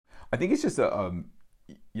I think it's just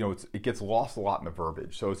it gets lost a lot in the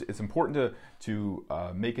verbiage. So it's important to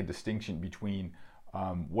make a distinction between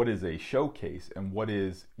what is a showcase and what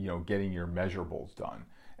is, getting your measurables done.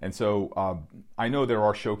 And so I know there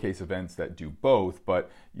are showcase events that do both,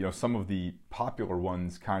 but some of the popular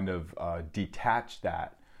ones kind of detach the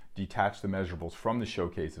measurables from the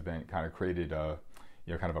showcase event, kind of created a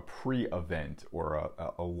kind of a pre-event or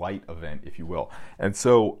a light event, if you will. And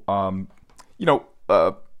so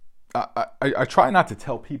I try not to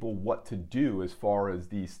tell people what to do as far as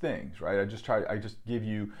these things, right? I just give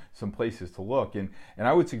you some places to look, and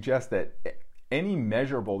I would suggest that any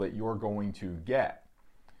measurable that you're going to get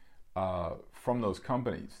from those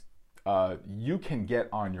companies, you can get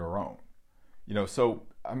on your own. So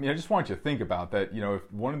I just want you to think about that.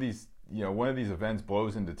 If one of these events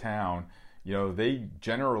blows into town, they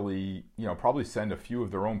generally, probably send a few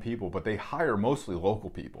of their own people, but they hire mostly local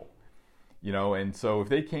people. And so if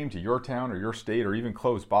they came to your town or your state or even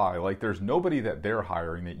close by, like, there's nobody that they're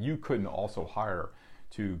hiring that you couldn't also hire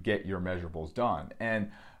to get your measurables done. And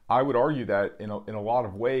I would argue that in a lot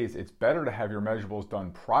of ways, it's better to have your measurables done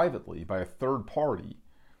privately by a third party,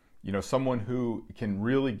 someone who can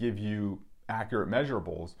really give you accurate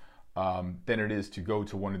measurables, than it is to go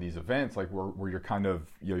to one of these events, like where you're kind of,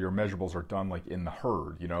 your measurables are done like in the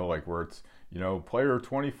herd, like where it's, player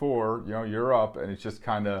 24, you're up, and it's just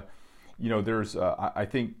kind of, there's, I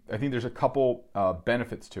think there's a couple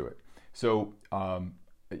benefits to it. So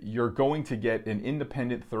you're going to get an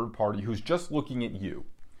independent third party who's just looking at you,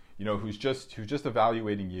 who's just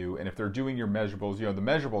evaluating you. And if they're doing your measurables, the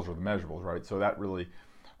measurables are the measurables, right? So that really,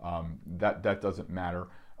 that doesn't matter.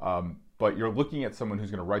 But you're looking at someone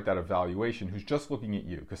who's going to write that evaluation, who's just looking at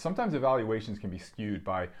you. Because sometimes evaluations can be skewed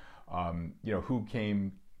by, who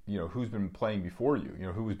came, who's been playing before you,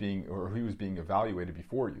 who was being evaluated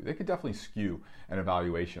before you. They could definitely skew an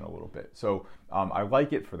evaluation a little bit. So I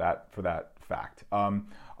like it for that fact.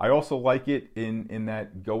 I also like it in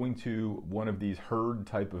that going to one of these herd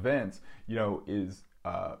type events, is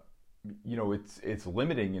it's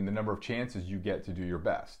limiting in the number of chances you get to do your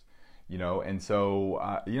best. And so,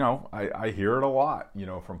 I hear it a lot,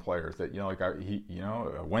 from players that,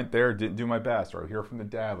 I went there, didn't do my best, or I hear from the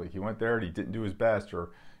dad, like, he went there and he didn't do his best, or,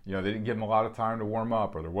 they didn't give him a lot of time to warm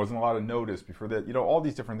up, or there wasn't a lot of notice before that, all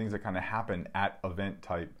these different things that kind of happen at event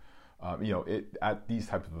type, at these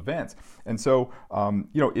types of events. And so,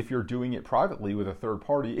 if you're doing it privately with a third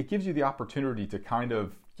party, it gives you the opportunity to kind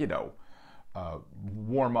of,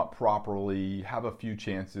 warm up properly, have a few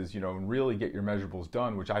chances, and really get your measurables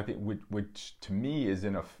done, which I think, which to me is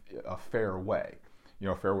in a fair way,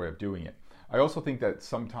 a fair way of doing it. I also think that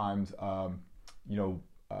sometimes,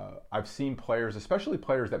 I've seen players, especially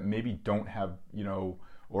players that maybe don't have,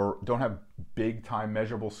 or don't have big time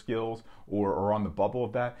measurable skills, or are on the bubble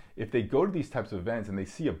of that. If they go to these types of events and they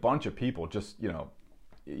see a bunch of people just,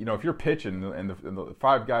 if you're pitching and the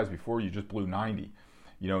five guys before you just blew 90,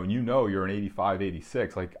 and you're an 85,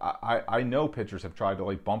 86, like I know pitchers have tried to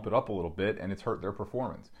like bump it up a little bit, and it's hurt their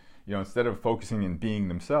performance. Instead of focusing and being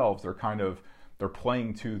themselves, they're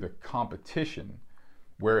playing to the competition,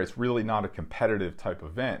 where it's really not a competitive type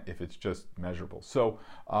event if it's just measurable. So,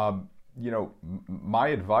 my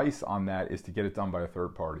advice on that is to get it done by a third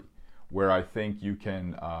party, where I think you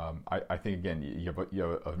can, I think, again, you have an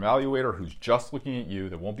evaluator who's just looking at you,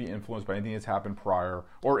 that won't be influenced by anything that's happened prior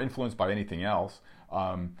or influenced by anything else.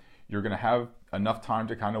 You're going to have enough time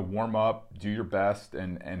to kind of warm up, do your best,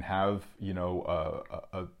 and have,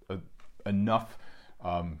 enough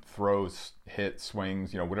throws, hits,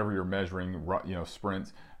 swings, whatever you're measuring,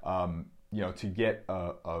 sprints, to get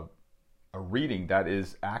a reading that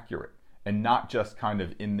is accurate, and not just kind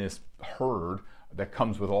of in this herd that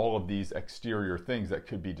comes with all of these exterior things that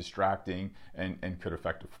could be distracting and could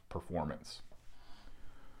affect performance.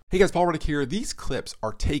 Hey guys, Paul Reddick here. These clips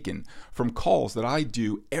are taken from calls that I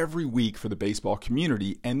do every week for the baseball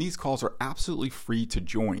community, and these calls are absolutely free to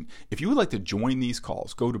join. If you would like to join these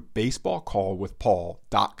calls, go to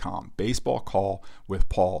baseballcallwithpaul.com,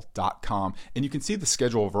 baseballcallwithpaul.com, and you can see the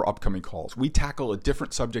schedule of our upcoming calls. We tackle a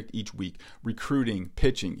different subject each week: recruiting,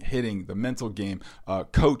 pitching, hitting, the mental game,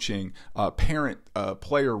 coaching,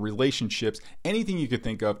 parent-player relationships, anything you could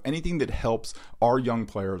think of, anything that helps our young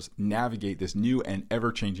players navigate this new and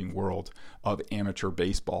ever-changing world of amateur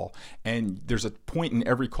baseball. And there's a point in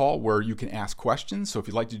every call where you can ask questions. So if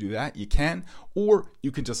you'd like to do that, you can, or you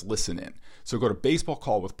can just listen in. So go to Baseball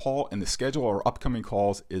Call with Paul, and the schedule of our upcoming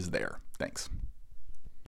calls is there. Thanks.